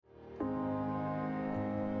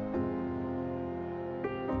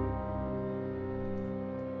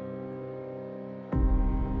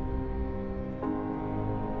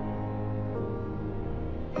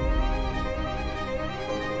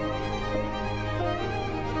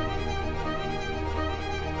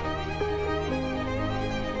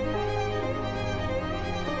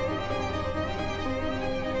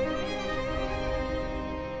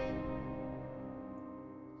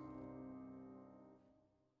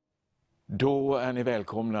Då är ni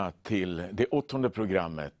välkomna till det 8:e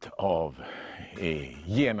programmet av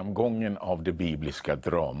genomgången av det bibliska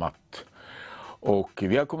dramat. Och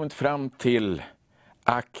vi har kommit fram till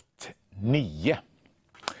akt 9.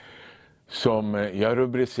 Som jag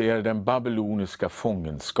rubricerar den babyloniska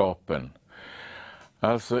fångenskapen.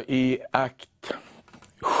 Alltså i akt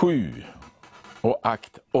 7 och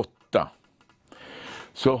akt 8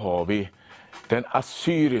 så har vi den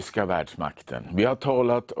assyriska världsmakten. Vi har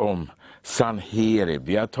talat om Sanherib,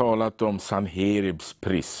 vi har talat om Sanheribs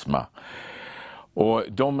prisma. Och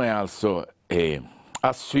de är alltså,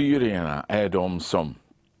 assyrierna är de som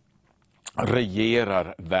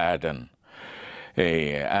regerar världen.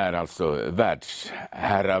 Är alltså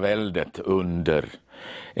världsherraväldet under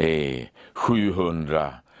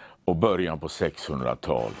 700 och början på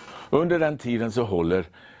 600-tal. Under den tiden så håller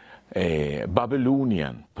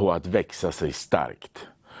Babylonien på att växa sig starkt.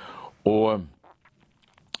 Och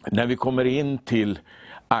när vi kommer in till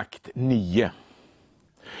akt 9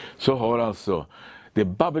 så har alltså det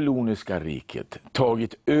babyloniska riket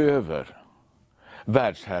tagit över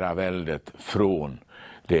världsherraväldet från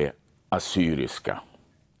det assyriska.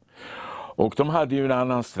 Och de hade ju en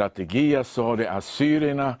annan strategi. Jag sa det,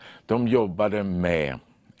 assyrierna, de jobbade med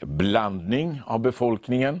blandning av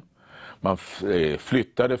befolkningen. Man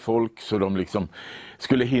flyttade folk så de liksom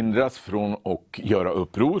skulle hindras från att göra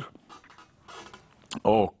uppror.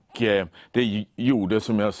 Och det gjorde,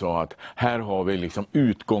 som jag sa, att här har vi liksom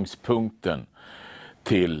utgångspunkten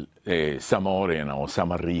till samarierna och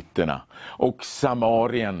samariterna. Och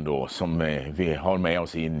Samarien då, som vi har med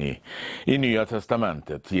oss in i Nya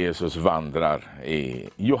testamentet. Jesus vandrar i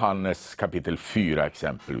Johannes kapitel 4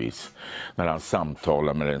 exempelvis, när han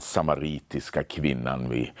samtalar med den samaritiska kvinnan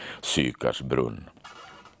vid Sykars brunn.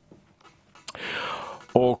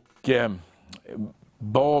 Och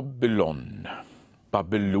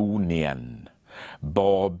Babylonien,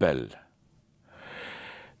 Babel.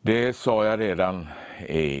 Det sa jag redan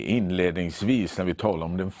inledningsvis när vi talade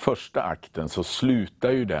om den första akten, så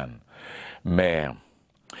slutar ju den med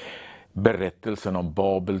berättelsen om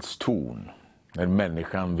Babels torn. När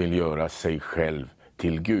människan vill göra sig själv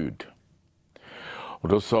till Gud. Och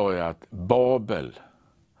då sa jag att Babel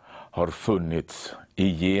har funnits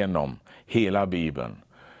igenom hela Bibeln.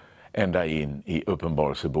 Ända in i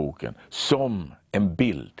Uppenbarelseboken. Som en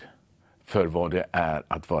bild för vad det är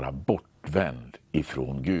att vara bortvänd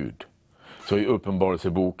ifrån Gud. Så i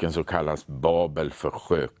Uppenbarelseboken så kallas Babel för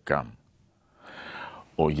skökan.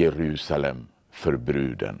 Och Jerusalem för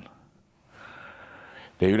bruden.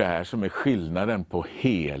 Det är ju det här som är skillnaden på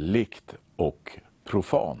heligt och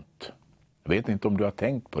profant. Jag vet inte om du har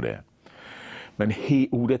tänkt på det. Men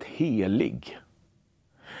ordet helig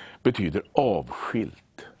betyder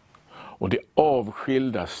avskilt. Och det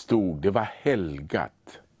avskilda det var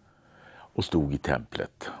helgat och stod i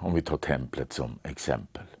templet. Om vi tar templet som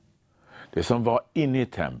exempel. Det som var inne i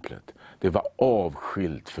templet, det var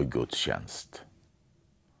avskilt för Guds tjänst.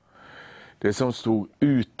 Det som stod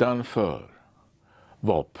utanför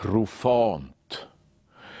var profant.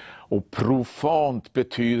 Och profant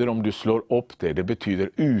betyder, om du slår upp det betyder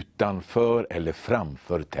utanför eller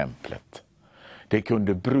framför templet. Det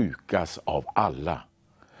kunde brukas av alla.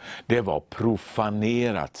 Det var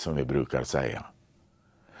profanerat, som vi brukar säga.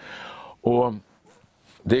 Och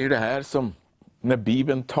det är ju det här som, när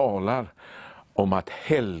Bibeln talar om att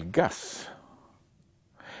helgas,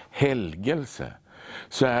 helgelse,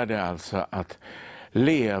 så är det alltså att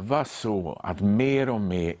leva så att mer och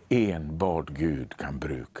mer enbart Gud kan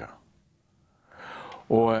bruka.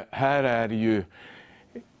 Och här är det ju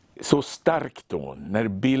så starkt då, när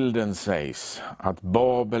bilden sägs att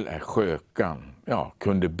Babel är skökan,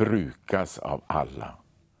 kunde brukas av alla.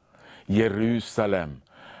 Jerusalem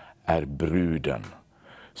är bruden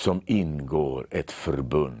som ingår ett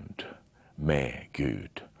förbund med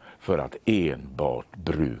Gud för att enbart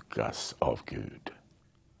brukas av Gud.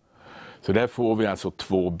 Så där får vi alltså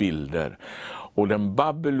två bilder. Och den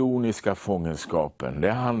babyloniska fångenskapen,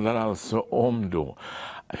 det handlar alltså om då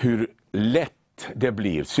hur lätt det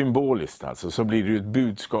blir, symboliskt alltså, så blir det ett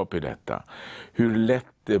budskap i detta. Hur lätt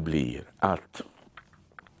det blir att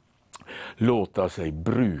låta sig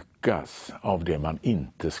brukas av det man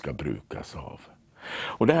inte ska brukas av.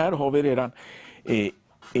 Och det här har vi redan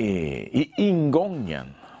i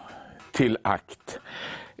ingången till akt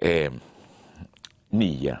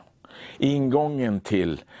 9. Ingången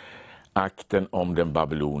till akten om den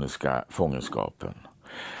babyloniska fångenskapen.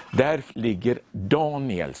 Där ligger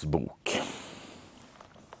Daniels bok.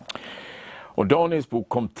 Och Daniels bok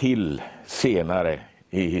kom till senare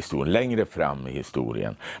i längre fram i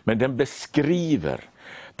historien. Men den beskriver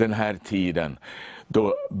den här tiden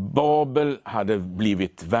då Babel hade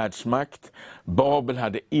blivit världsmakt. Babel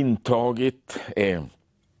hade intagit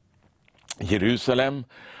Jerusalem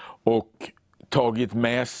och tagit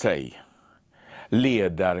med sig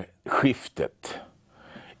ledarskiftet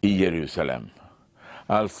i Jerusalem.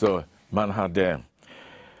 Alltså man hade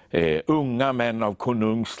unga män av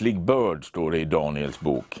konungslig börd, står det i Daniels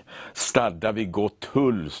bok. Stadda vid gott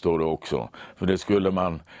hull, står det också. För det skulle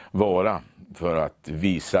man vara för att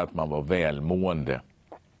visa att man var välmående.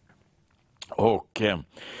 Och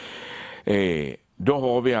då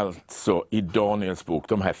har vi alltså i Daniels bok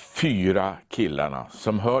de här 4 killarna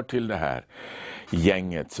som hör till det här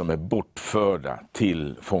gänget som är bortförda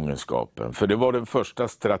till fångenskapen. För det var den första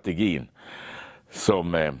strategin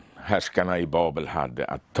som härskarna i Babel hade,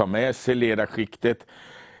 att ta med sig ledarskiktet,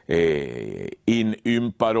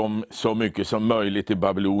 inympa dem så mycket som möjligt i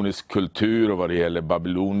babylonisk kultur och vad det gäller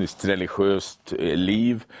babyloniskt religiöst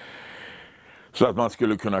liv, så att man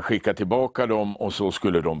skulle kunna skicka tillbaka dem och så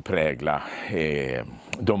skulle de prägla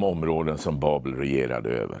de områden som Babel regerade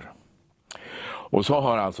över. Och så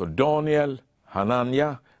har alltså Daniel,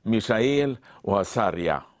 Hananja, Mishael och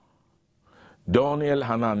Asarja. Daniel,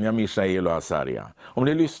 Hananja, Mishael och Asarja. Om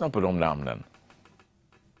ni lyssnar på de namnen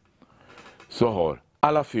så har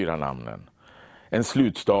alla 4 namnen en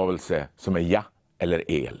slutstavelse som är ja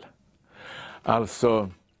eller el. Alltså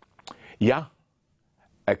ja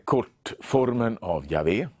är kortformen av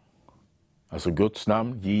Javé, alltså Guds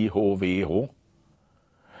namn, JHVH.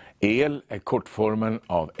 El är kortformen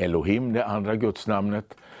av Elohim, det andra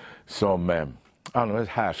gudsnamnet som används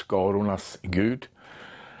härskarornas Gud.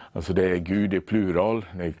 Alltså det är Gud i plural,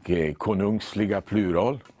 det är konungsliga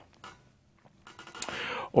plural.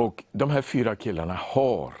 Och de här 4 killarna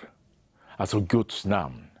har alltså Guds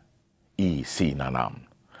namn i sina namn.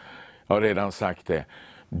 Jag har redan sagt det.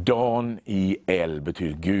 Dan i El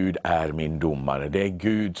betyder Gud är min domare. Det är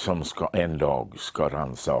Gud som en dag ska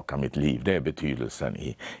rannsaka mitt liv. Det är betydelsen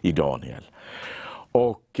i Daniel.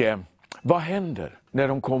 Och vad händer när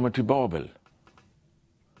de kommer till Babel?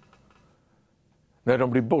 När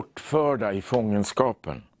de blir bortförda i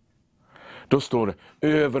fångenskapen. Då står det,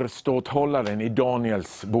 överståthållaren i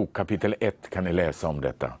Daniels bok kapitel 1 kan ni läsa om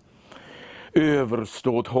detta.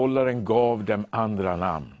 Överståthållaren gav dem andra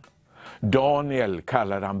namn. Daniel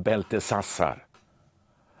kallar han Beltesassar.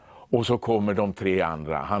 Och så kommer de 3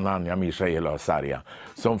 andra, Hananja, Mishael och Asarja,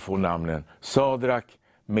 som får namnen Sadrak,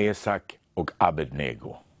 Mesak och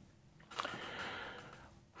Abednego.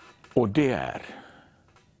 Och det är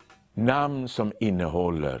namn som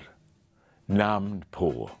innehåller namn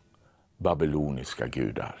på babyloniska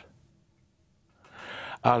gudar.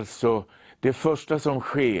 Alltså det första som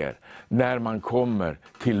sker när man kommer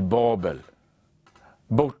till Babel,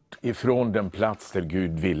 bort ifrån den plats där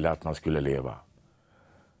Gud ville att man skulle leva,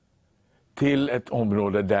 till ett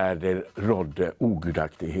område där det rådde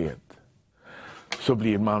ogudaktighet, så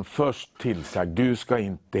blir man först tillsagd, du ska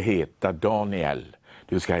inte heta Daniel,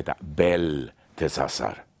 du ska heta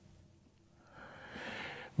Beltesassar.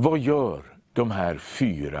 Vad gör de här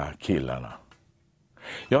 4 killarna?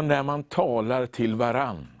 Ja, när man talar till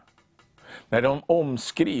varann, när de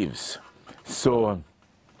omskrivs, så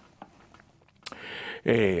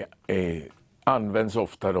används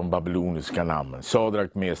ofta de babyloniska namnen.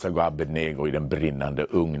 Sadrak, Mesak och Abednego i den brinnande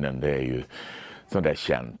ugnen, det är ju sånt där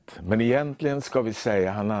känt. Men egentligen ska vi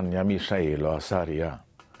säga Hananja, Mishael och Asarja.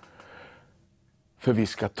 För vi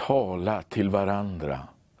ska tala till varandra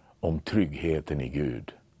om tryggheten i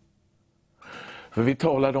Gud. För vi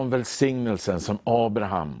talade om välsignelsen som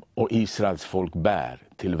Abraham och Israels folk bär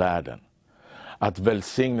till världen. Att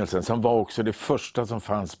välsignelsen, som var också det första som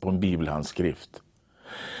fanns på en bibelhandskrift,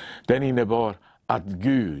 den innebar att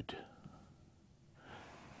Gud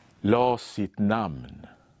la sitt namn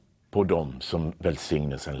på dem som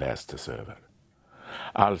välsignelsen lästes över.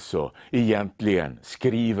 Alltså egentligen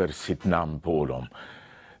skriver sitt namn på dem.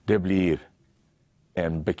 Det blir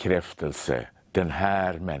en bekräftelse, den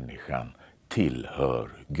här människan tillhör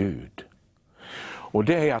Gud. Och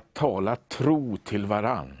det är att tala tro till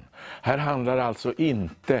varann. Här handlar det alltså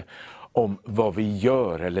inte om vad vi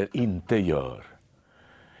gör eller inte gör.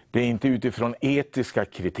 Det är inte utifrån etiska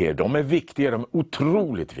kriterier. De är viktiga, de är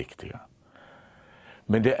otroligt viktiga.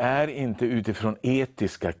 Men det är inte utifrån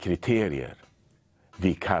etiska kriterier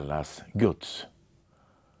vi kallas Guds.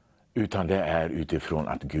 Utan det är utifrån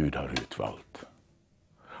att Gud har utvalt.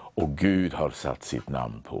 Och Gud har satt sitt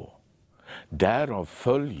namn på. Därav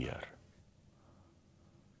följer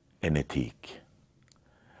en etik.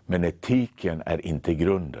 Men etiken är inte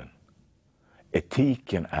grunden.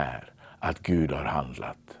 Etiken är att Gud har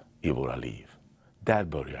handlat i våra liv. Där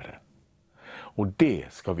börjar det. Och det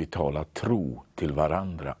ska vi tala tro till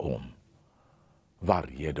varandra om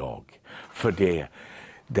varje dag. För det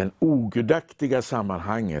den ogudaktiga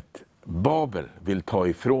sammanhanget Babel vill ta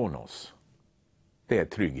ifrån oss, det är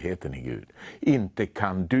tryggheten i Gud. Inte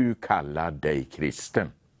kan du kalla dig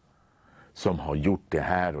kristen som har gjort det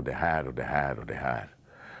här och det här och det här och det här.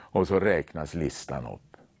 Och så räknas listan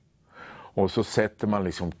upp. Och så sätter man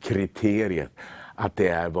liksom kriteriet att det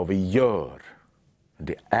är vad vi gör.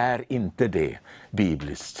 Det är inte det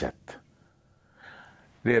bibliskt sett.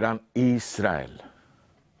 Redan Israel,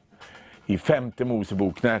 i 5:e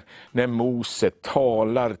Mosebok, när Mose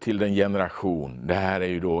talar till den generation, det här är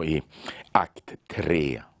ju då i akt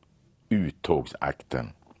 3,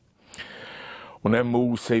 uttågsakten. Och när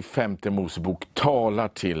Mose i 5:e Mosebok talar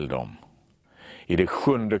till dem, i det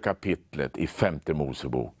 7:e kapitlet i 5:e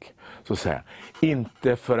Mosebok, så säger han,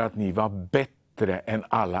 inte för att ni var bättre än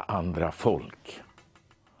alla andra folk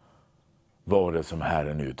var det som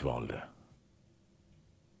Herren utvalde,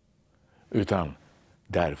 utan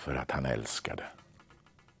därför att han älskade.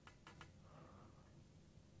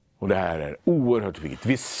 Och det här är oerhört viktigt.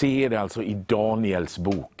 Vi ser det alltså i Daniels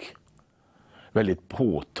bok väldigt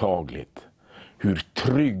påtagligt hur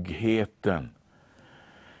tryggheten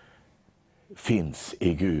finns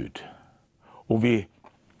i Gud. Och vi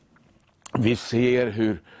ser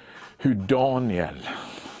hur Daniel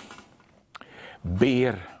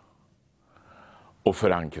ber och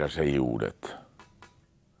förankrar sig i ordet.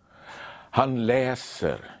 Han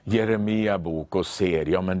läser Jeremia bok och ser,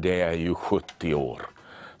 ja men det är ju 70 år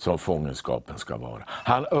som fångenskapen ska vara.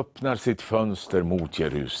 Han öppnar sitt fönster mot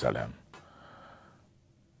Jerusalem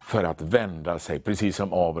för att vända sig, precis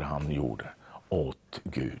som Abraham gjorde, åt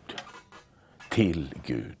Gud, till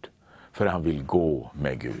Gud. För han vill gå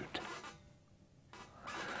med Gud.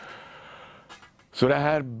 Så det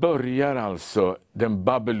här börjar alltså, den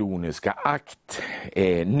babyloniska akt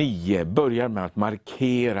 9 börjar med att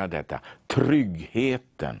markera detta,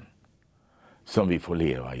 tryggheten som vi får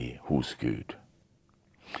leva i hos Gud.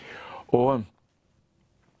 Och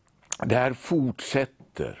det här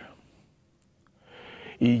fortsätter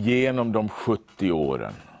igenom de 70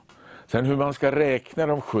 åren. Sen hur man ska räkna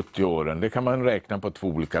de 70 åren, det kan man räkna på 2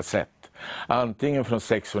 olika sätt. Antingen från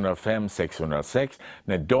 605-606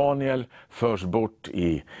 när Daniel förs bort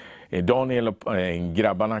Daniel och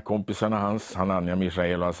grabbarna, kompisarna hans, Hanania,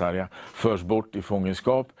 Mishael och Asaria, förs bort i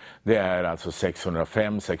fångenskap. Det är alltså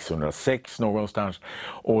 605-606 någonstans.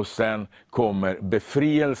 Och sen kommer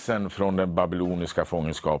befrielsen från den babyloniska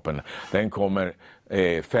fångenskapen. Den kommer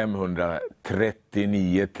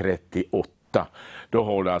 539-38. Då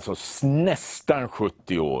har du alltså nästan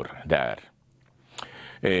 70 år där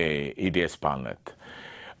i det spannet.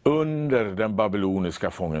 Under den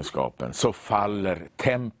babyloniska fångenskapen så faller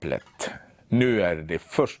templet. Nu är det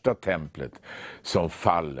första templet som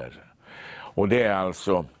faller. Och det är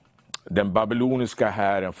alltså den babyloniska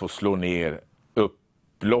hären får slå ner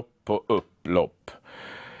upplopp på upplopp.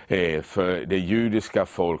 För det judiska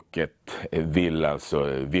folket vill alltså,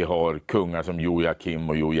 vi har kungar som Joakim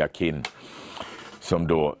och Joakin som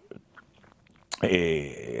då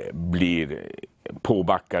blir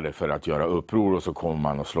påbackade för att göra uppror, och så kommer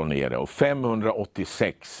man att slå ner det. Och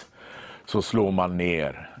 586 så slår man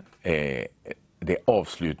ner det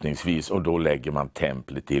avslutningsvis, och då lägger man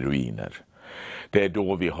templet i ruiner. Det är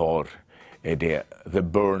då vi har the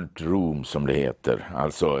burnt room som det heter,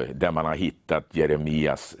 alltså där man har hittat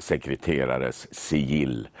Jeremias sekreterares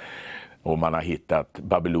sigill. Och man har hittat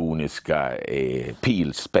babyloniska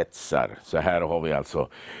pilspetsar. Så här har vi alltså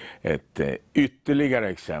ett ytterligare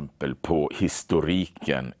exempel på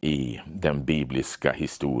historiken i den bibliska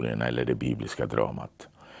historien eller det bibliska dramat.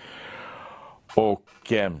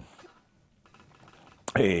 Och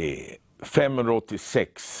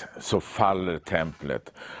 586 så faller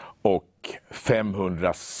templet, och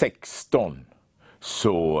 516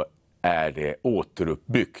 så är det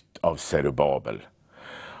återuppbyggt av Zerubabel.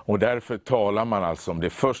 Och därför talar man alltså om det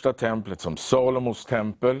första templet som Salomos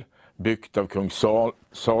tempel, byggt av kung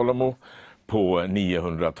Salomo på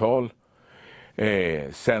 900-tal.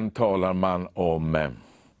 Sen talar man om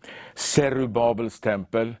Zerubabels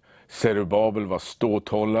tempel. Zerubabel var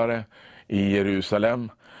ståthållare i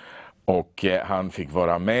Jerusalem, och han fick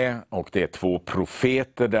vara med, och det är 2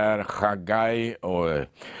 profeter där, Haggai och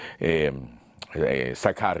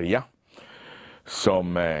Sakarja,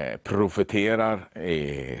 som profeterar.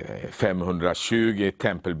 520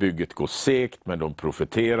 tempelbygget går segt, men de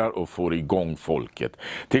profeterar och får igång folket.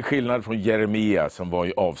 Till skillnad från Jeremia som var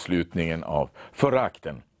i avslutningen av förra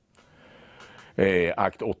akten,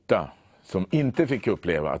 akt 8, som inte fick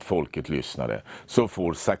uppleva att folket lyssnade, så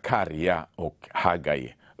får Sakarja och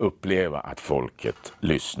Haggai uppleva att folket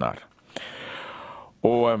lyssnar.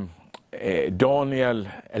 Och Daniel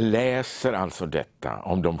läser alltså detta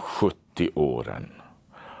om de 70 åren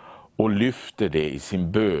och lyfter det i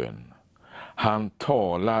sin bön. Han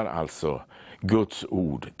talar alltså Guds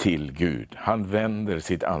ord till Gud. Han vänder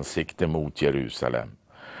sitt ansikte mot Jerusalem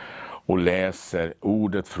och läser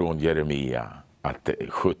ordet från Jeremia att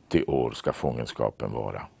 70 år ska fångenskapen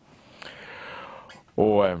vara.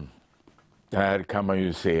 Och här kan man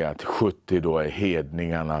ju se att 70 då är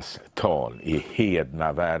hedningarnas tal i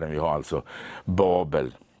hednavärlden. Vi har alltså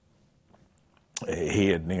Babel.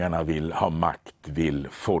 Hedningarna vill ha makt, vill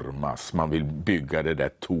formas. Man vill bygga det där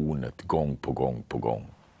tornet gång på gång på gång.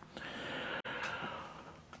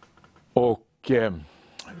 Och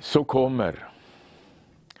så kommer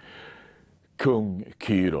kung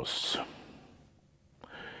Kyros.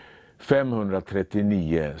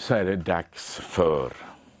 539 så är det dags för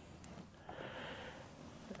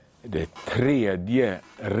det tredje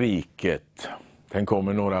riket. Den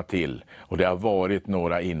kommer några till och det har varit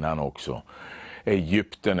några innan också.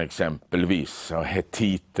 Egypten exempelvis och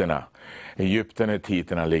hetiterna. Egypten och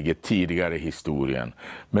hetiterna ligger tidigare i historien.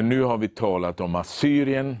 Men nu har vi talat om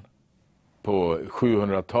Assyrien på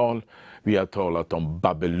 700-tal. Vi har talat om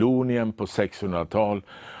Babylonien på 600-tal.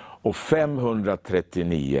 Och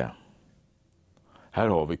 539. Här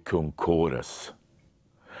har vi kung Kores.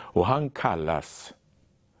 Och han kallas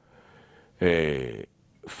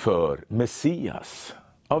för Messias.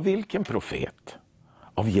 Av vilken profet?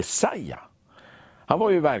 Av Jesaja. Han var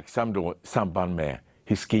ju verksam då i samband med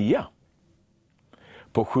Hiskia.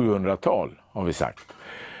 På 700-tal har vi sagt.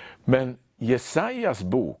 Men Jesajas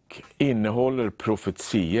bok innehåller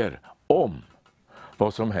profetier om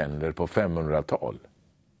vad som händer på 500-tal.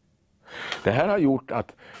 Det här har gjort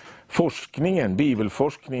att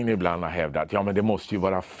bibelforskningen ibland har hävdat att men det måste ju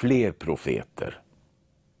vara fler profeter.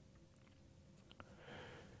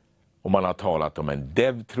 Och man har talat om en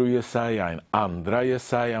Deutero-Jesaja, en andra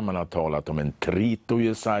Jesaja, man har talat om en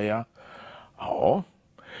Trito-Jesaja. Ja,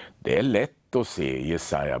 det är lätt att se i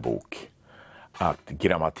Jesaja bok att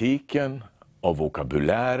grammatiken och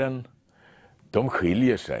vokabulären, de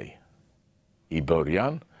skiljer sig i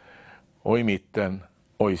början och i mitten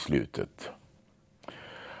och i slutet.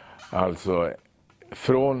 Alltså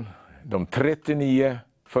från de 39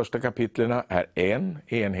 första kapitlerna är en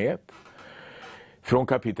enhet. Från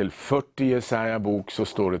kapitel 40 i Jesaja bok så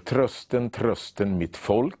står det trösten, trösten mitt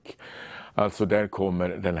folk. Alltså där kommer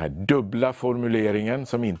den här dubbla formuleringen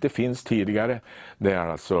som inte finns tidigare. Det är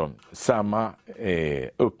alltså samma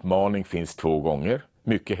uppmaning finns 2 gånger.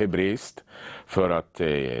 Mycket hebreiskt för att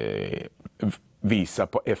visa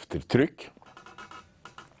på eftertryck.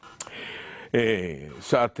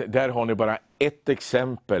 Så att där har ni bara ett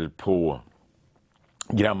exempel på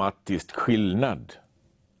grammatisk skillnad.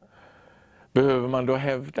 Behöver man då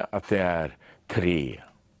hävda att det är 3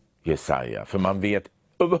 Jesaja? För man vet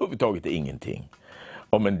överhuvudtaget ingenting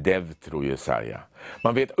om en Deutero-Jesaja.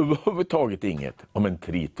 Man vet överhuvudtaget inget om en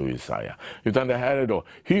Trito-Jesaja. Utan det här är då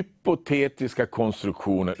hypotetiska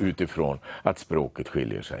konstruktioner utifrån att språket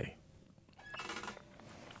skiljer sig.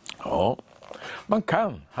 Ja, man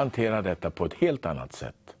kan hantera detta på ett helt annat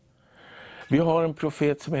sätt. Vi har en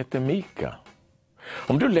profet som heter Mika.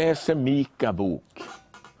 Om du läser Mika bok,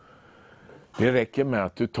 det räcker med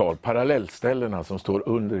att du tar parallellställena som står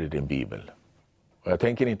under i din bibel. Och jag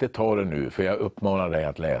tänker inte ta det nu, för jag uppmanar dig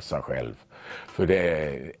att läsa själv. För det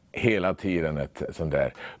är hela tiden ett sånt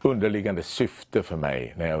där underliggande syfte för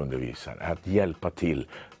mig när jag undervisar. Att hjälpa till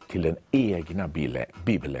den egna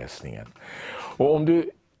bibelläsningen. Och om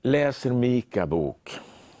du läser Mika bok,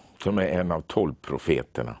 som är en av 12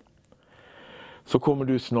 profeterna, så kommer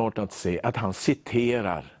du snart att se att han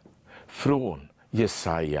citerar från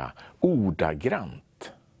Jesaja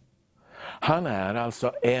ordagrant. Han är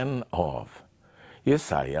alltså en av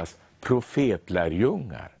Jesajas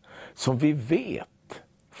profetlärjungar som vi vet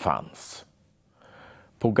fanns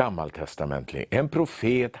på gammaltestamentlig. En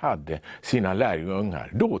profet hade sina lärjungar,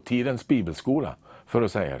 dåtidens bibelskola för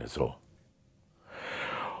att säga det så.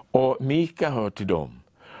 Och Mika hör till dem.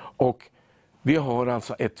 Och vi har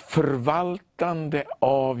alltså ett förvaltande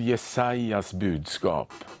av Jesajas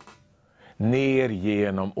budskap ner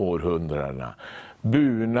genom århundradena,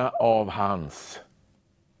 burna av hans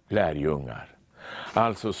lärjungar.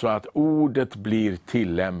 Alltså så att ordet blir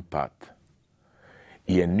tillämpat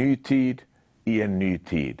i en ny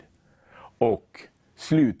tid och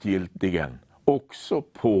slutgiltigen också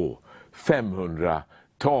på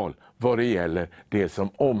 500-tal vad det gäller det som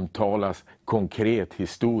omtalas konkret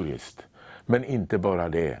historiskt. Men inte bara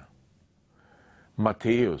det.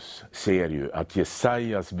 Matteus ser ju att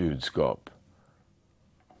Jesajas budskap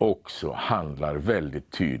också handlar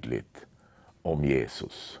väldigt tydligt om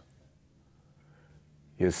Jesus.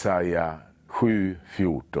 Jesaja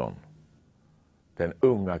 7:14. Den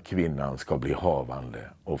unga kvinnan ska bli havande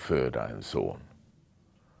och föda en son.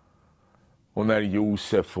 Och när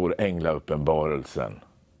Josef får änglauppenbarelsen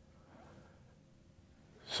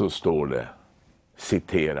så står det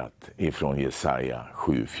citerat ifrån Jesaja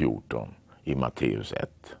 7:14 i Matteus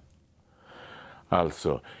 1.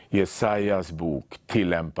 Alltså, Jesajas bok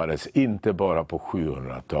tillämpades inte bara på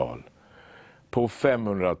 700-tal. På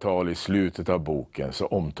 500-tal i slutet av boken så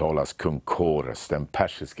omtalas kung Kores, den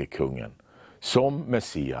persiske kungen, som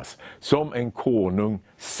Messias, som en konung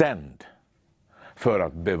sänd för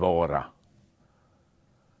att bevara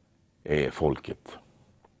folket.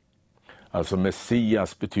 Alltså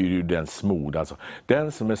Messias betyder ju den smord, alltså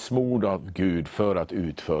den som är smord av Gud för att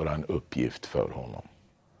utföra en uppgift för honom.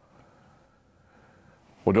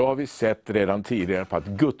 Och då har vi sett redan tidigare på att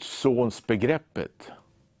Guds sons begreppet,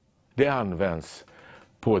 det används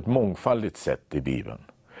på ett mångfaldigt sätt i Bibeln.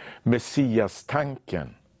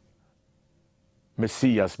 Messias-tanken,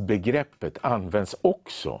 Messias-begreppet används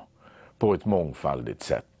också på ett mångfaldigt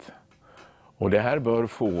sätt. Och det här bör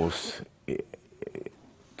få oss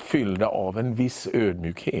fyllda av en viss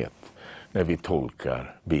ödmjukhet när vi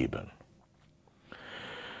tolkar Bibeln.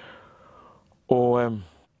 Och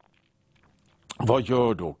vad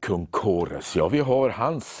gör då kung Kores? Ja, vi har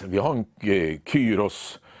en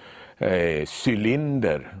Kyros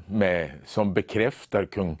cylinder som bekräftar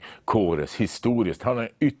kung Kores historiskt. Han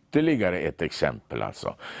är ytterligare ett exempel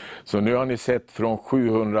alltså. Så nu har ni sett från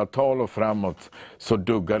 700-tal och framåt så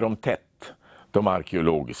duggar de tätt, de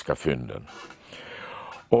arkeologiska fynden.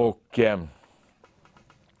 Och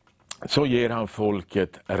så ger han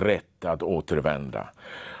folket rätt att återvända.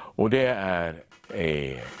 Och det är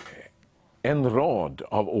en rad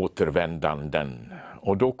av återvändanden.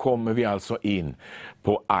 Och då kommer vi alltså in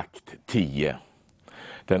på akt 10.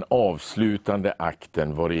 Den avslutande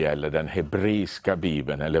akten vad det gäller den hebreiska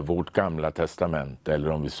bibeln eller vårt gamla testament, eller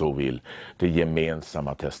om vi så vill, det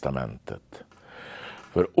gemensamma testamentet.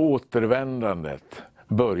 För återvändandet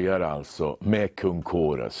börjar alltså med kung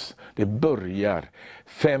Kores. Det börjar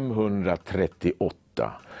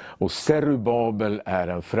 538 och Zerubabel är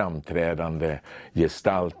en framträdande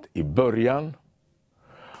gestalt i början.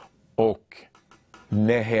 Och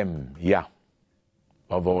Nehemja,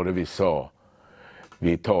 vad var det vi sa?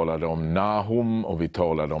 Vi talade om Nahum och vi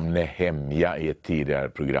talade om Nehemja i ett tidigare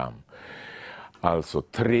program. Alltså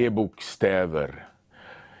 3 bokstäver.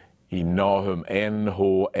 I Nahum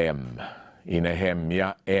NHM, i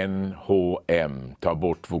Nehemja NHM, ta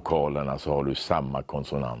bort vokalerna så har du samma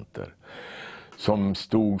konsonanter. Som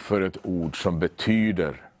stod för ett ord som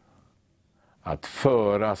betyder att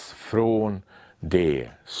föras från det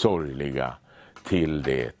sorgliga till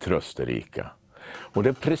det trösterika. Och det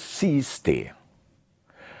är precis det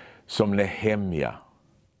som Nehemja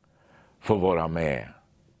får vara med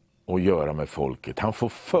och göra med folket. Han får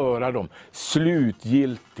föra dem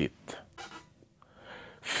slutgiltigt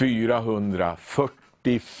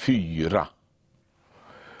 444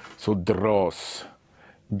 så dras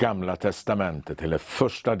Gamla testamentet eller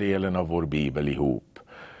första delen av vår bibel ihop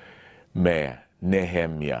med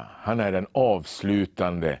Nehemja. Han är den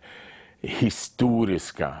avslutande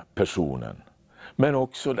historiska personen. Men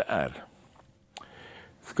också där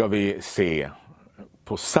ska vi se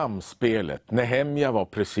på samspelet. Nehemja var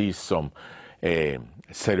precis som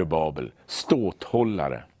Zerubabel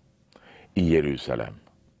ståthållare i Jerusalem.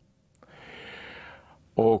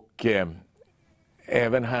 Och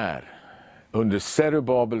även här under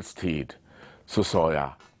Zerubabels tid så sa jag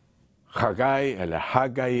Hagai eller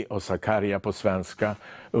Hagai och Sakaria på svenska.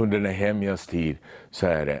 Under Nehemjas tid så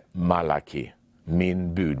är det Malaki,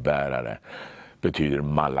 min budbärare, betyder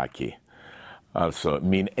Malaki. Alltså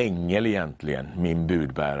min ängel egentligen, min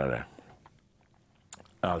budbärare.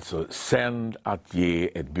 Alltså sänd att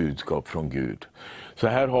ge ett budskap från Gud. Så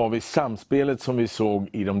här har vi samspelet som vi såg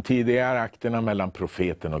i de tidigare akterna mellan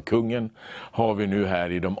profeten och kungen. Har vi nu här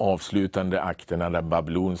i de avslutande akterna, den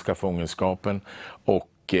babyloniska fångenskapen och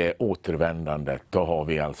återvändandet. Då har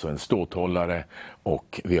vi alltså en ståthållare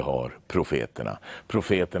och vi har profeterna.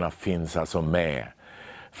 Profeterna finns alltså med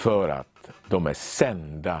för att de är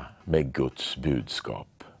sända med Guds budskap.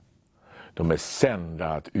 De är sända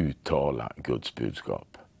att uttala Guds budskap.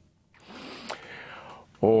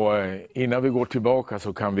 Och innan vi går tillbaka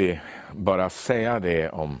så kan vi bara säga det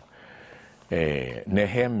om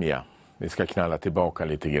Nehemja. Vi ska knalla tillbaka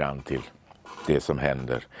lite grann till det som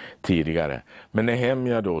händer tidigare. Men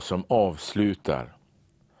Nehemja då som avslutar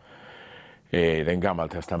den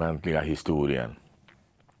gammaltestamentliga historien.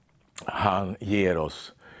 Han ger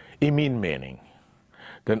oss i min mening,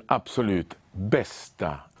 den absolut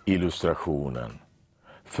bästa illustrationen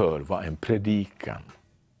för vad en predikan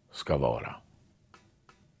ska vara.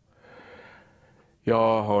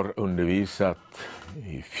 Jag har undervisat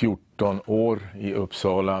i 14 år i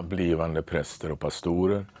Uppsala, blivande präster och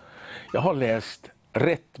pastorer. Jag har läst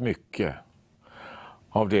rätt mycket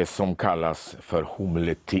av det som kallas för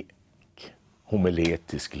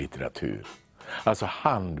homiletisk litteratur. Alltså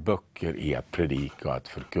handböcker i att predika och att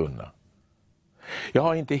förkunna. Jag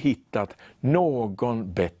har inte hittat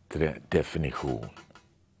någon bättre definition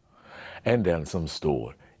än den som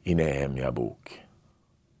står i Nehemja bok.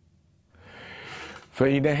 För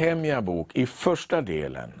i Nehemja bok, i första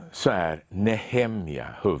delen, så är Nehemja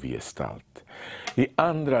huvudgestalt. I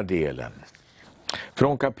andra delen,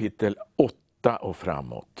 från kapitel 8 och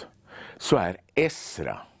framåt, så är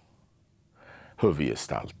Esra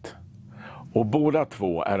huvudgestalt. Och båda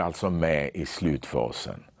två är alltså med i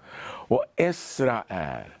slutfasen. Och Esra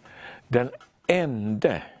är den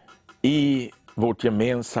enda i vårt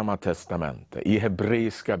gemensamma testamente, i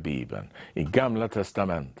hebreiska bibeln, i gamla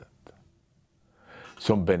testamentet,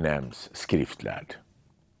 som benämns skriftlärd.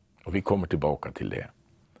 Och vi kommer tillbaka till det.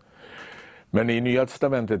 Men i Nya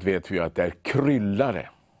testamentet vet vi att det är kryllare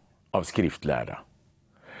av skriftlärda.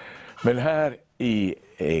 Men här i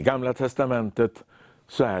gamla testamentet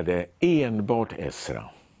så är det enbart Esra.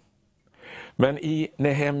 Men i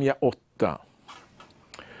Nehemja 8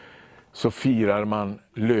 så firar man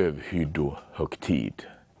lövhyddohögtid.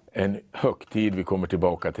 En högtid, vi kommer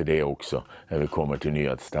tillbaka till det också när vi kommer till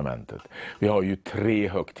Nya testamentet. Vi har ju 3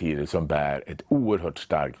 högtider som bär ett oerhört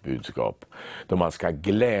starkt budskap. Då man ska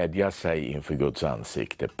glädja sig inför Guds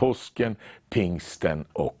ansikte. Påsken, pingsten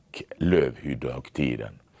och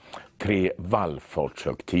lövhyddohögtiden. 3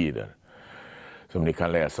 vallfartshögtider som ni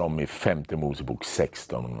kan läsa om i 5:e Mosebok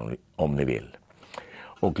 16 om ni vill.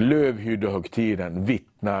 Och lövhyddohögtiden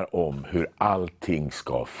vittnar om hur allting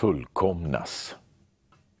ska fullkomnas.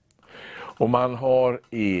 Och man har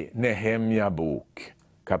i Nehemja bok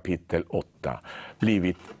kapitel 8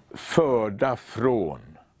 blivit förda från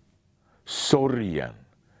sorgen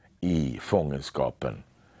i fångenskapen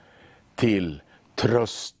till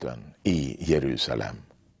trösten i Jerusalem.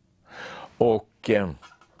 Och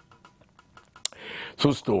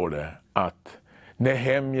så står det att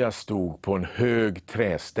Nehemja stod på en hög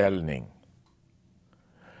träställning.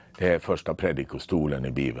 Det är första predikostolen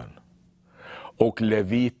i Bibeln. Och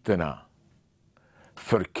leviterna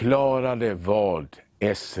förklarade vad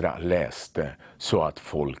Esra läste så att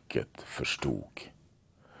folket förstod.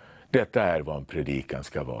 Detta är vad en predikan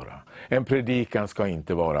ska vara. En predikan ska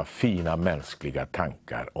inte vara fina mänskliga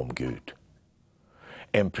tankar om Gud.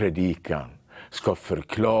 En predikan ska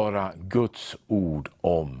förklara Guds ord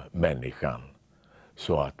om människan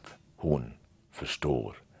så att hon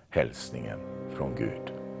förstår hälsningen från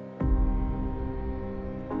Gud.